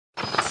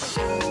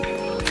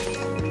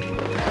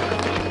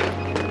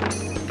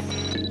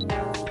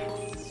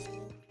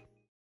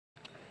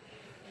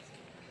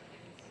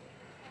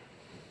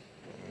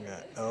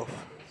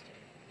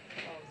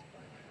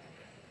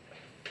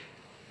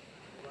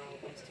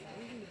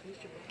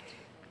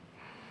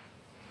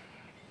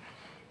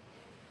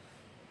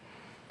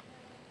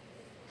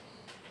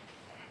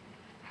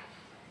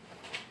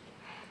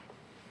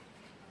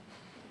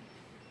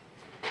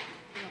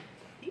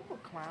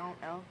clown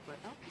E.L.F, but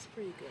E.L.F is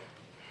pretty good.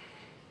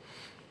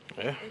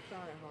 Yeah. They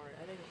found it hard.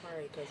 I think it's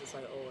probably because it's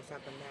like, oh, it's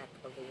not the MAC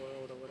of the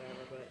world or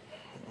whatever, but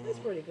it's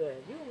pretty good.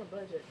 If you're on a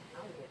budget,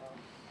 I would get E.L.F.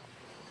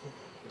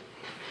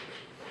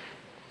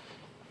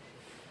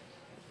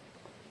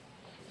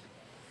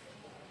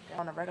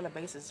 On a regular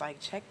basis, like,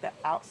 check the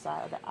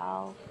outside of the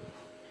aisle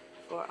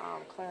for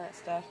clearance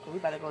stuff, because we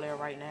about to go there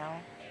right now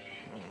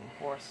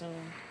or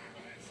soon.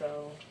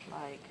 So,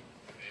 like,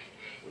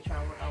 we're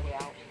trying to work our way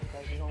out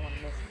because we don't want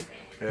to miss anything.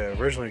 Yeah,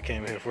 originally we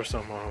came here for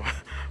some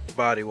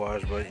body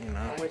wash, but you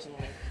know.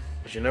 Originally.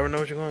 But you never know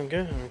what you're going to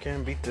get. You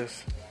can't beat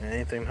this. And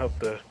anything to help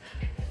the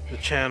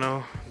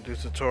channel, do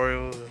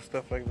tutorials and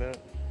stuff like that.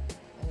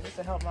 And just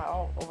to help my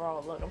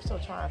overall look. I'm still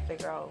trying to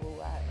figure out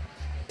who I am.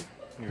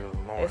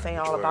 This ain't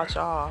all about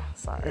y'all.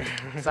 Sorry.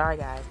 Sorry,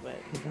 guys, but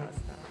you know,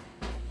 it's not.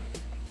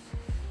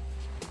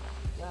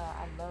 Yeah,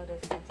 I love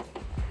this lipstick.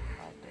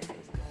 Like, this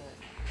is good.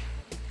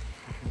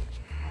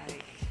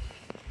 Like,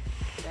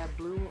 that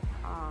blue,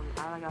 I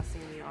think I've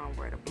seen you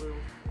wear the blue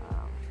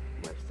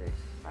lipstick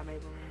by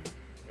Maybelline.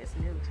 It's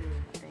new, too,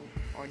 I think,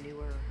 or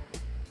newer.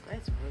 But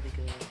it's really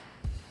good.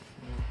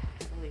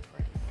 Really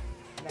pretty.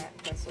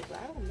 That's so good.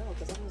 I don't know,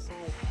 because I was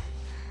like,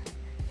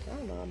 I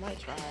don't know, I might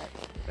try it,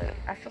 but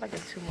I feel like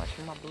it's too much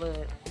for my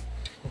blood.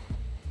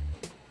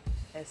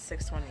 It's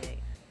 $6.28.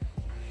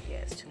 Yeah,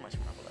 it's too much for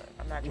my blood.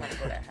 I'm not trying to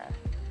go that high.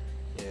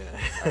 Yeah.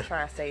 I'm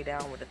trying to stay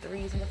down with the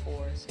 3s and the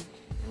 4s.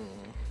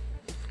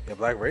 Yeah,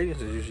 Black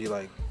Radiance is usually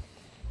like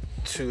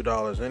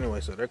 $2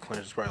 anyway, so their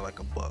clearance is probably like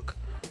 $1.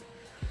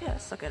 Yeah,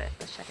 let's look at it.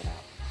 Let's check it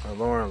out.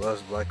 Lauren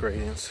loves Black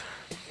Radiance.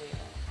 Yeah.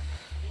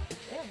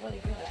 They're really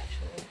good,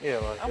 actually. Yeah,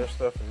 like their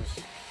stuff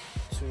is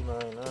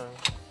 $2.99.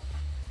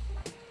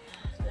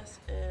 This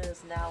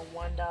is now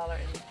 $1.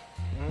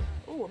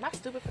 Ooh, am I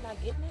stupid for not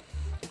getting it?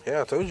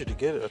 Yeah, I told you to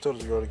get it. I told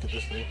you to go to get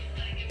this thing.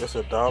 It's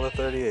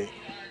 $1.38.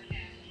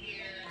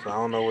 So I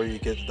don't know where you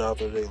get the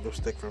 $1.38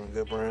 lipstick from a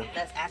good brand.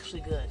 That's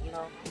actually good, you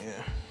know?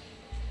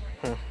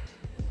 Yeah.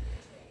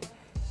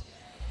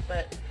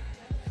 But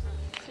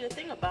see, the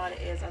thing about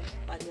it is,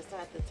 like, it's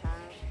not the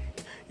time.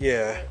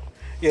 Yeah.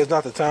 Yeah, it's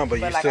not the time, but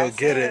you like still get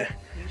said, it.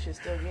 You should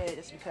still get it.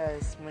 It's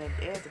because when it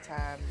is the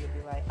time, you'll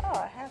be like, oh,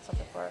 I have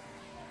something for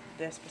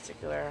this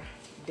particular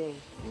day.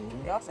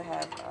 They also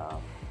have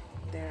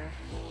their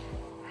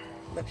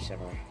lip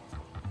shimmer.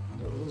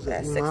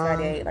 That's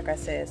 $6.98. Like I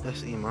said.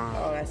 That's E.L.F.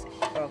 Oh, that's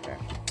okay.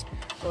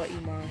 So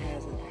E.L.F.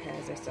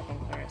 has their stuff on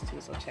clearance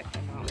too, so check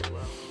them out as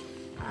well.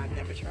 I've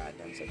never tried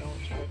them, so don't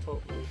try to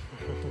quote me.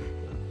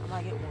 I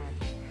might get one.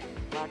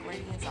 Black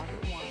Radiance, I'll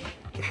get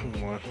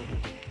one. One.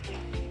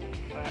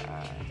 But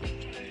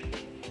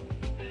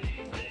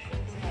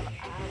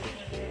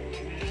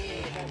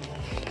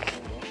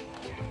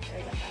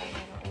there's an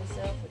eyeliner on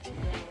sale for $2.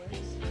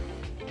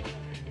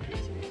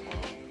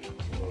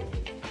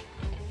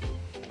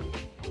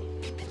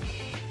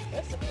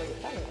 That's a pretty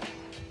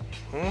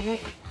color.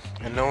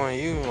 And knowing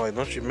you, like,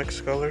 don't you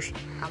mix colors?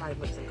 I like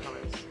mixing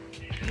colors.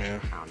 Yeah.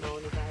 I don't know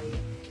anybody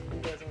who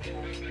doesn't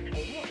have.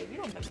 Hey, if you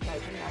don't mix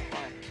colors, you're not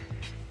fun.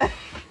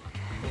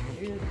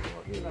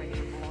 You're like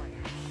even boring.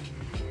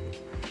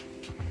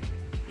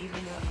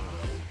 Even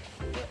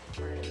what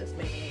brand is this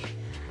making?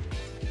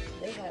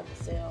 They have a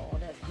sale on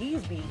that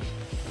Yeezby.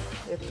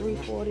 They're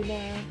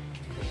 $3.49.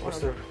 What's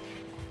the?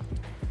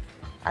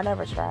 I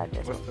never tried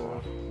this What's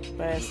before, the?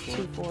 but it's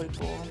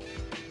 $2.44.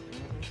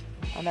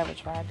 I never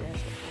tried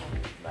this before,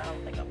 but I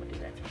don't think I'm gonna do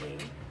that today.